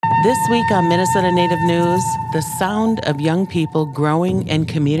This week on Minnesota Native News, the sound of young people growing and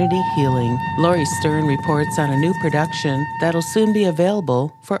community healing. Lori Stern reports on a new production that'll soon be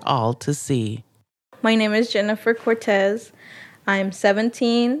available for all to see. My name is Jennifer Cortez. I'm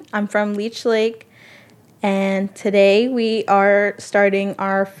 17. I'm from Leech Lake. And today we are starting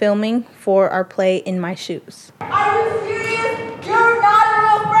our filming for our play In My Shoes. Are you serious? You're not a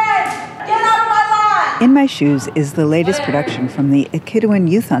real friend! Get out of my line! In My Shoes is the latest production from the Ikitawan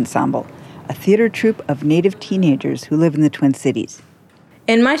Youth Ensemble, a theater troupe of Native teenagers who live in the Twin Cities.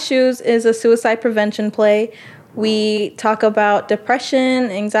 In My Shoes is a suicide prevention play. We talk about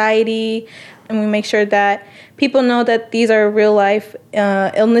depression, anxiety, and we make sure that people know that these are real life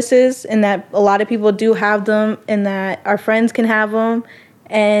illnesses and that a lot of people do have them and that our friends can have them.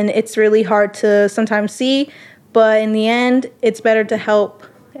 And it's really hard to sometimes see, but in the end, it's better to help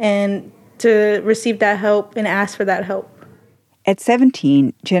and to receive that help and ask for that help. At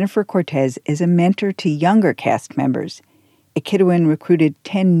 17, Jennifer Cortez is a mentor to younger cast members. Ikitawan recruited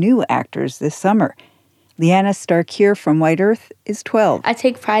 10 new actors this summer. Leanna Starkier from White Earth is 12. I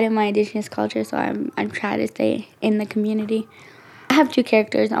take pride in my indigenous culture, so I'm trying to stay in the community. I have two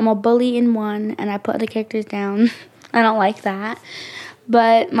characters. I'm a bully in one, and I put the characters down. I don't like that.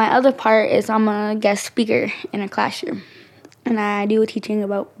 But my other part is I'm a guest speaker in a classroom, and I do teaching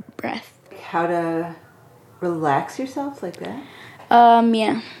about breath. How to relax yourself like that?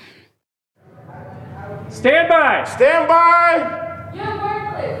 Yeah. Stand by! Stand by!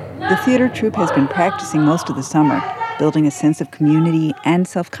 The theater troupe has been practicing most of the summer, building a sense of community and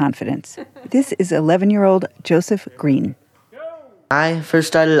self-confidence. This is 11-year-old Joseph Green. I first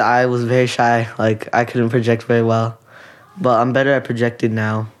started, I was very shy. I couldn't project very well. But I'm better at projecting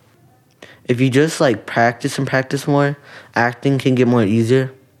now. If you just, practice and practice more, acting can get more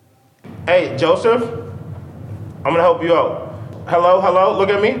easier. Hey, Joseph, I'm gonna help you out. Hello, look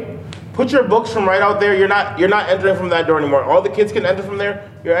at me. Put your books from right out there. You're not entering from that door anymore. All the kids can enter from there.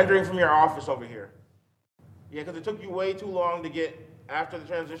 You're entering from your office over here. Yeah, because it took you way too long to get after the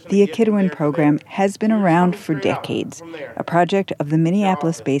transition. The Ikitawan program has been around for decades, a project of the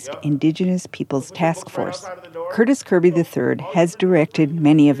Minneapolis-based Indigenous Peoples Task Force. Curtis Kirby III has directed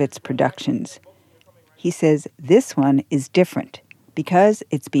many of its productions. He says this one is different because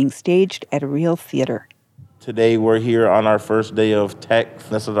it's being staged at a real theater. Today we're here on our first day of tech.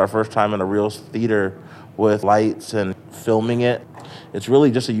 This is our first time in a real theater with lights and filming it. It's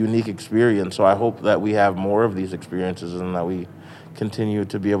really just a unique experience, so I hope that we have more of these experiences and that we continue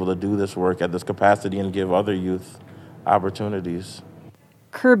to be able to do this work at this capacity and give other youth opportunities.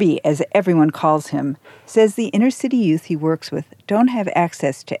 Kirby, as everyone calls him, says the inner-city youth he works with don't have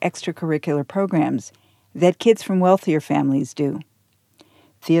access to extracurricular programs that kids from wealthier families do.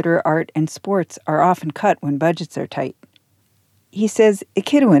 Theater, art, and sports are often cut when budgets are tight. He says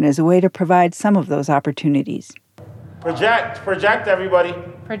Ikitawan is a way to provide some of those opportunities. Project, everybody.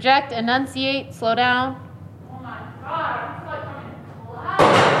 Project, enunciate, slow down. Oh my God,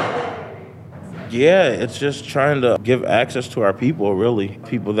 Yeah, it's just trying to give access to our people, really.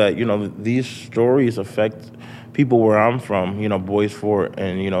 People that, these stories affect people where I'm from, Boys Fort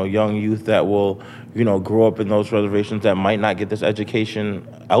and, young youth that will, grow up in those reservations that might not get this education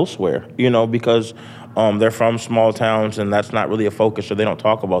elsewhere, because they're from small towns and that's not really a focus, so they don't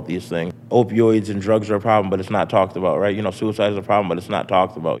talk about these things. Opioids and drugs are a problem, but it's not talked about, right? Suicide is a problem, but it's not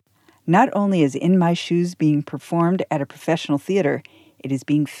talked about. Not only is In My Shoes being performed at a professional theater, it is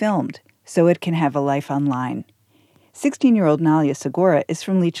being filmed so it can have a life online. 16-year-old Nalia Segura is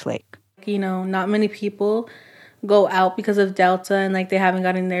from Leech Lake. Not many people go out because of Delta and they haven't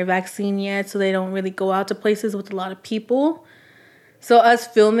gotten their vaccine yet, so they don't really go out to places with a lot of people. So us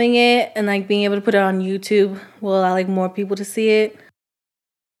filming it and being able to put it on YouTube will allow more people to see it.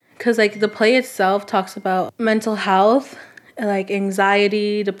 Because the play itself talks about mental health and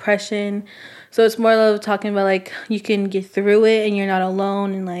anxiety, depression. So it's more of talking about you can get through it and you're not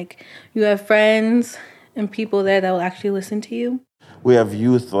alone and you have friends and people there that will actually listen to you. We have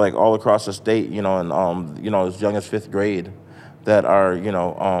youth all across the state, and as young as 5th grade that are,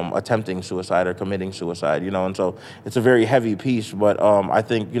 attempting suicide or committing suicide, and so it's a very heavy piece, but I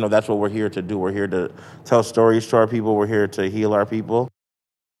think, that's what we're here to do. We're here to tell stories to our people. We're here to heal our people.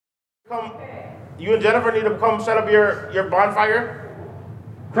 You and Jennifer need to come set up your bonfire.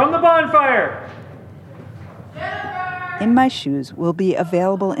 From the bonfire! Jennifer! In My Shoes will be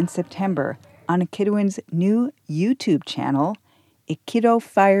available in September on Ikitawan's new YouTube channel, Ikito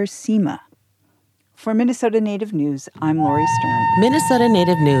Fire Sema. For Minnesota Native News, I'm Lori Stern. Minnesota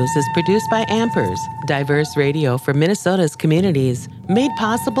Native News is produced by Ampers, diverse radio for Minnesota's communities, made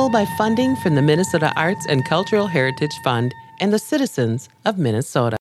possible by funding from the Minnesota Arts and Cultural Heritage Fund and the citizens of Minnesota.